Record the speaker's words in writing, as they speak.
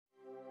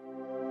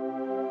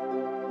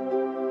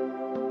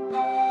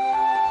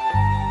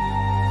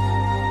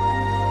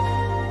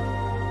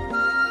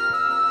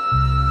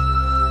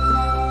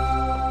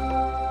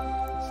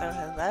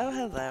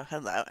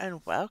hello,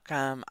 and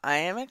welcome. I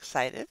am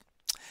excited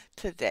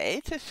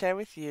today to share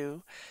with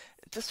you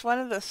just one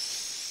of the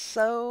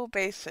so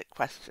basic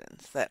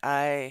questions that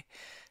I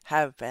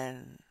have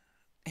been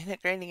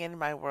integrating into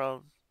my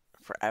world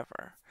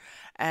forever.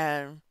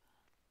 And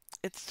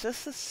it's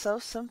just so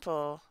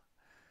simple,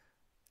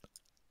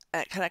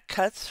 and it kind of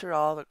cuts through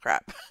all the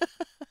crap.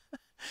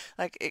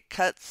 Like it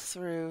cuts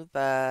through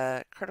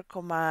the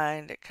critical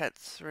mind, it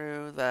cuts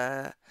through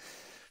the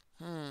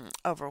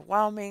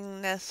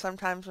overwhelmingness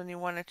sometimes when you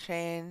want to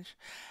change.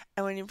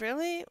 And when you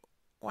really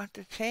want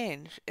to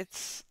change,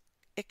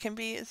 it can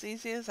be as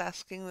easy as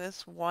asking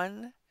this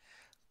one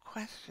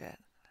question.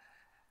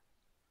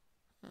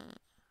 Hmm.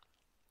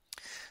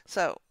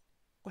 So,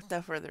 with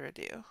no further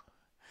ado,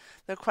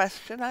 the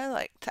question I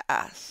like to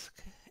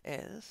ask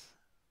is,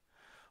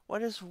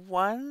 what is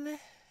one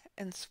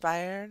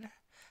inspired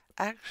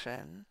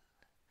action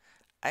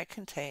I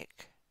can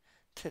take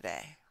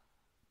today?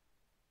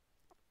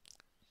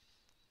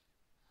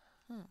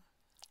 Hmm.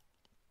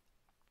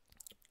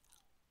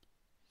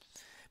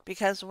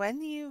 Because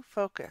when you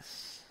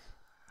focus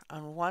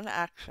on one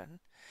action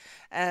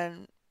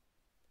and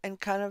in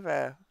kind of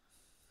a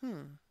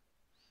hmm,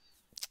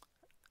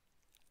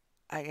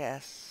 I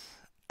guess.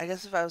 I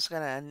guess if I was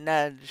going to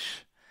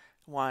nudge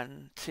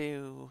one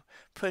to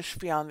push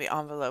beyond the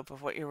envelope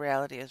of what your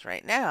reality is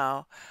right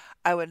now,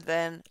 I would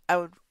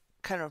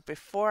kind of,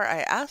 before I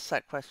ask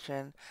that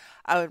question,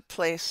 I would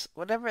place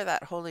whatever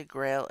that holy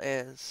grail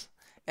is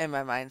in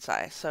my mind's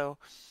eye. So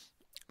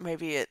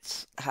maybe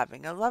it's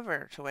having a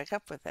lover to wake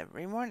up with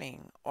every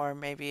morning, or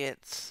maybe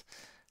it's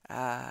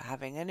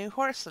having a new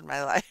horse in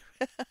my life.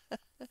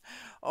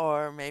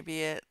 Or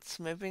maybe it's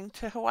moving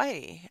to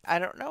Hawaii. I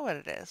don't know what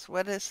it is.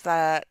 What is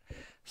that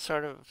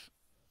sort of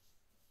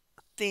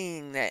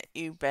thing that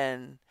you've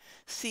been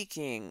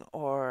seeking?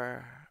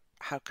 Or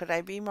how could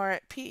I be more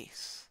at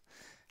peace?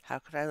 How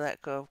could I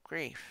let go of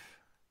grief?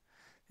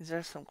 These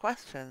are some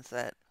questions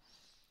that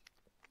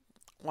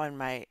one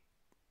might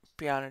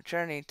be on a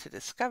journey to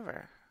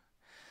discover.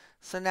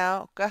 So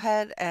now go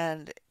ahead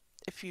and,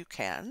 if you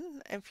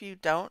can, if you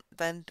don't,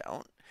 then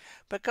don't.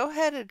 But go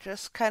ahead and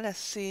just kind of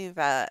see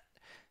that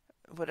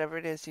whatever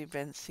it is you've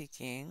been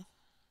seeking.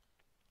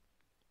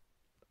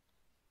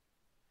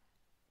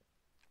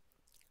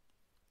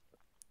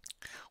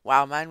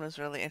 Wow, mine was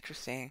really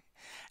interesting.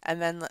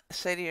 And then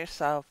say to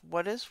yourself,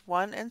 what is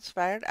one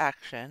inspired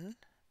action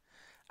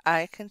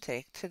I can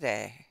take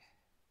today?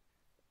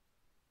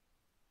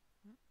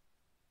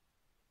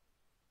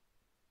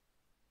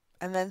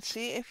 And then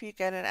see if you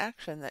get an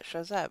action that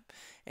shows up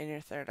in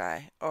your third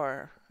eye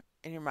or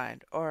in your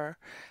mind. Or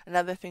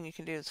another thing you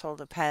can do is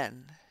hold a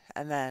pen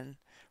and then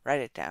write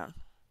it down.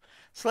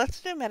 So let's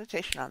do a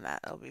meditation on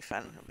that. It'll be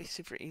fun. It'll be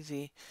super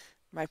easy.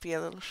 Might be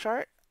a little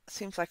short.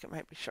 Seems like it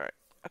might be short.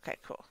 Okay,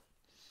 cool.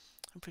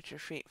 And put your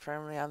feet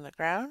firmly on the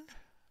ground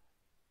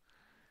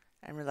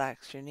and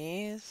relax your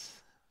knees.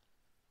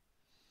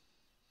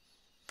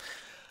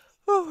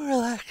 Oh,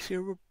 relax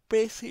your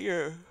base of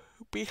your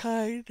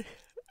behind.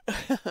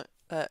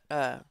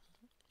 uh,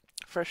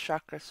 First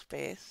chakra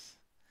space.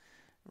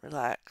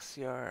 Relax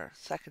your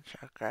second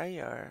chakra,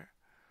 your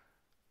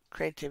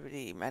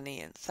creativity,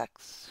 money, and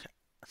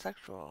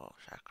sexual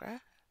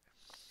chakra.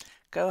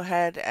 Go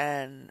ahead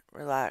and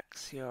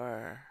relax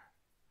your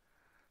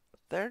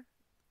third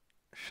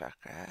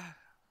chakra.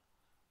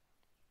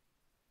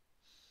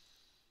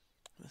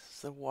 This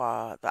is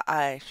the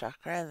eye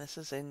chakra, and this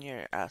is in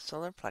your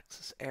solar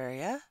plexus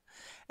area.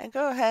 And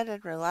go ahead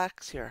and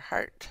relax your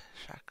heart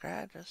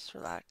chakra. Just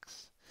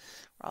relax.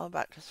 We're all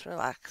about just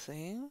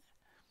relaxing.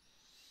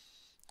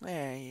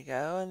 There you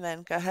go. And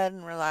then go ahead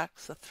and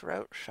relax the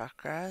throat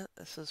chakra.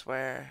 This is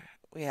where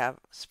we have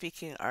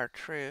speaking our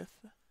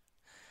truth.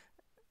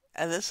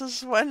 And this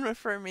is one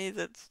for me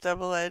that's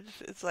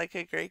double-edged. It's like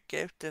a great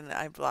gift, and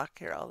I block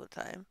here all the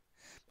time.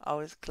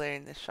 Always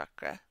clearing the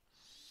chakra.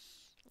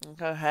 And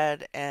go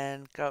ahead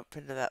and go up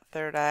into that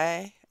third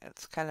eye.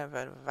 It's kind of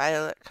a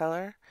violet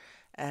color.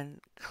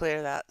 And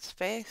clear that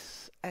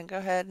space. And go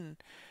ahead and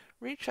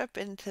reach up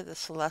into the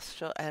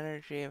celestial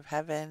energy of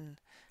heaven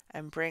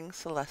and bring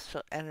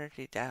celestial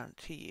energy down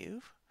to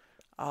you,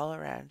 all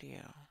around you.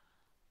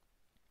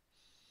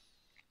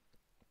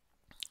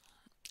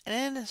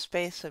 And in a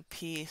space of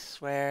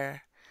peace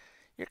where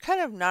you're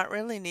kind of not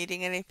really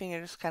needing anything,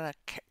 you're just kind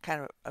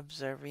of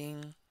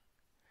observing.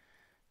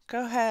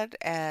 Go ahead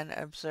and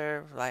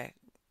observe like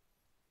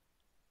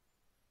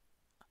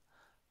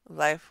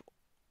life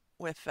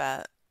with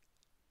that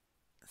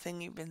thing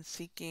you've been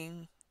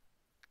seeking,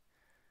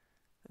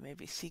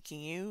 maybe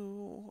seeking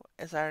you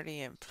is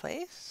already in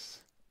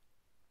place.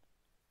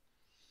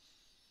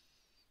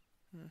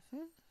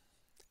 hmm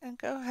And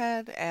go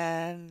ahead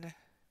and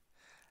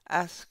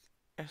ask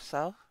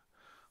yourself,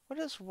 what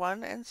is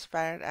one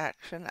inspired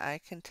action I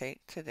can take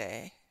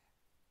today?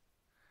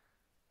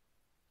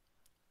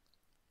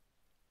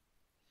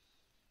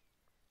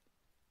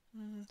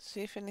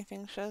 See if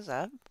anything shows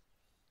up.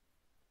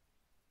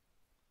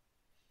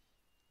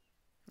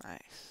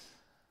 Nice.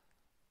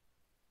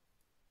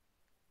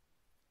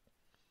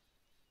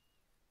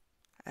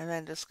 And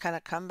then just kind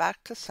of come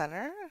back to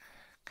center,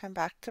 come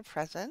back to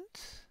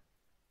present,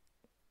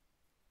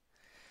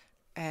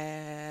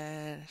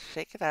 and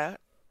shake it out.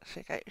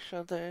 Shake out your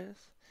shoulders,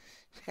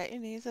 shake out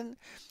your knees, and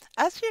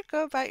as you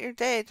go about your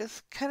day,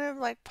 just kind of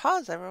like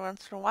pause every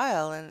once in a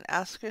while and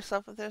ask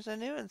yourself if there's a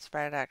new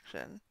inspired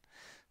action.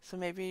 So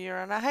maybe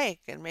you're on a hike,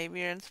 and maybe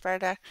your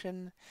inspired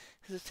action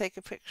is to take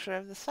a picture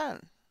of the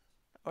sun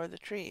or the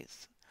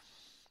trees.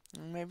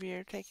 And maybe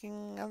you're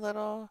taking a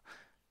little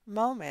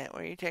moment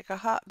where you take a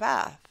hot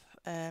bath,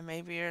 and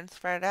maybe your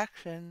inspired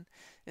action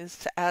is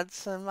to add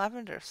some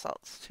lavender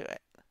salts to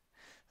it.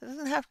 It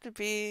doesn't have to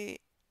be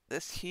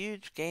this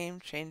huge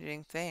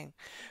game-changing thing.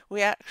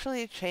 We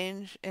actually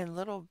change in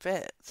little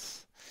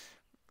bits.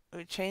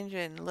 We change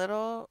in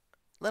little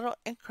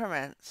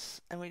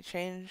increments, and we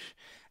change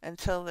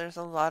until there's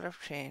a lot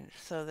of change.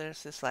 So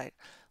there's this like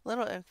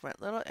little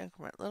increment, little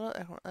increment, little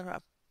increment,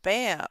 little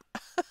bam.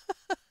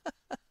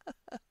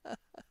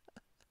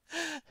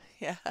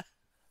 Yeah,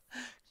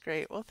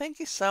 great. Well, thank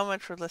you so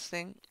much for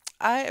listening.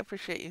 I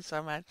appreciate you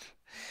so much.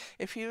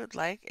 If you would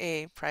like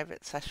a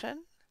private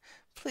session,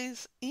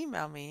 please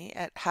email me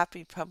at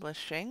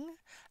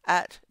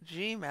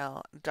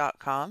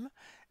happypublishing@gmail.com,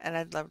 and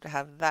I'd love to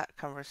have that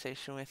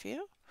conversation with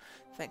you.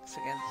 Thanks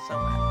again so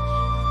much.